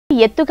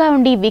ఎత్తుగా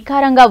ఉండి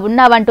వికారంగా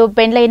ఉన్నావంటూ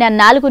పెండ్లైన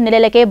 4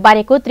 నెలలకే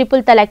భార్యకు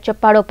ట్రిపుల్ తలాక్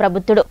చెప్పాడు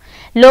ప్రబుద్ధుడు.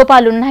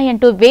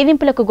 లోపాలున్నాయంటూ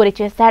వేధింపులకు గురి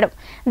చేశాడు.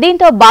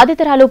 దీంతో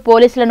బాధితురాలు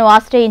పోలీసులను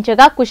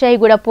ఆశ్రయించగా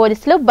కుషాయిగూడ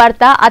పోలీసులు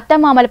భర్త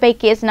అత్తమామలపై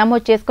కేసు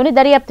నమోదు చేసుకుని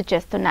దర్యాప్తు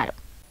చేస్తున్నారు.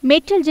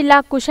 మేడ్చల్ జిల్లా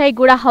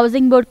Kushaiguda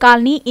housing board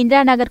colony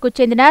Indiranagar కు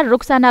చెందిన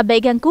రుక్సానా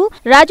బేగంకు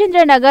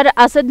రాజేంద్రనగర్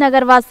అసద్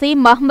నగర్ వాసి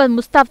మహమ్మద్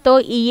ముస్తాఫ్తో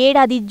ఈ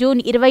ఏడాది జూన్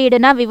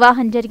 27న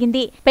వివాహం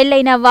జరిగింది.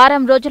 పెళ్లైన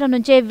వారం రోజుల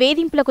నుంచే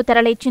వేధింపులకు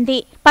తెరలేచింది.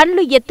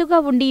 పనులు ఎత్తుగా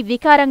ఉండి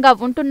వికారంగా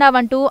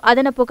ఉంటున్నావంటూ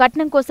అదనపు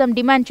కట్నం కోసం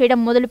డిమాండ్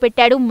చేయడం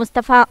మొదలుపెట్టాడు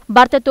ముస్తఫా.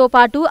 భర్తతో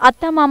పాటు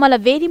అత్తమామల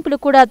వేధింపులు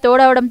కూడా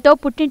తోడవడంతో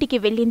పుట్టింటికి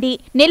వెళ్లింది.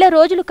 నెల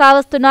రోజులు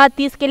కావస్తున్నా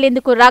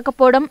తీసుకెళ్లేందుకు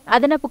రాకపోవడం,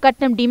 అదనపు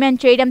కట్నం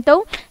డిమాండ్ చేయడంతో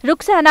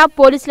రుక్సానా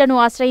పోలీసులను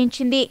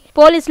ఆశ్రయించింది.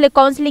 పోలీసులు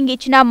కౌన్సిలింగ్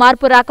ఇచ్చినా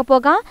మార్పు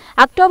రాకపోగా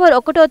అక్టోబర్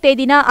 1వ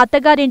తేదీన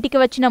అత్తగారింటికి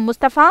వచ్చిన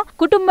ముస్తఫా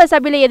కుటుంబ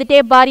సభ్యుల ఎదుటే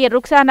భార్య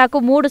రుక్సానాకు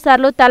 3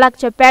 సార్లు తలాక్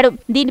చెప్పాడు.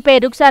 దీనిపై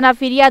రుక్సానా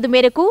ఫిర్యాదు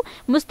మేరకు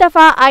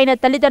ముస్తఫా ఆయన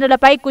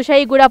తల్లిదండ్రులపై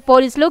కుషాయిగూడ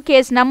పోలీసులు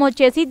కేసు నమోదు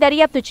చేసి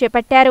దర్యాప్తు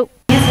చేపట్టారు.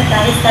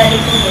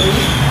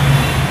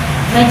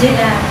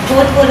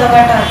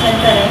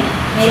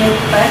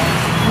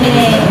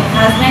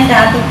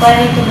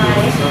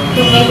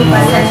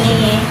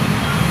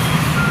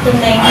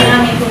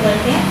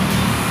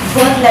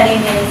 बहुत लड़े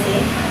मेरे से,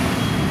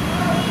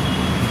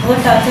 बहुत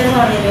टॉर्चर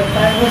हुआ मेरे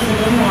ऊपर, वो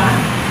जुल्म हुआ।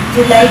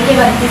 जुलाई के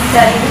 29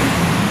 तारीख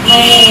मैं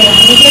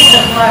निकल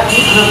सकूँ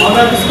अभी,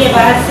 उसके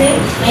बाद से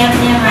मैं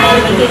अपने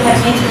हमारे के घर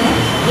में छूँ।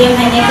 ये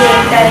महीने की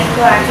 1 तारीख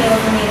को आके वो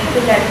मेरे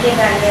को लड़के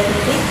गालियाँ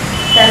देते,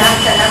 तलाक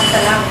तलाक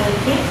तलाक बोल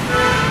के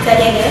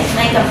चले गए।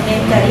 मैं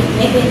कंप्लेन करी,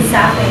 मेरे को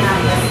इंसाफ है ना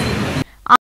बस।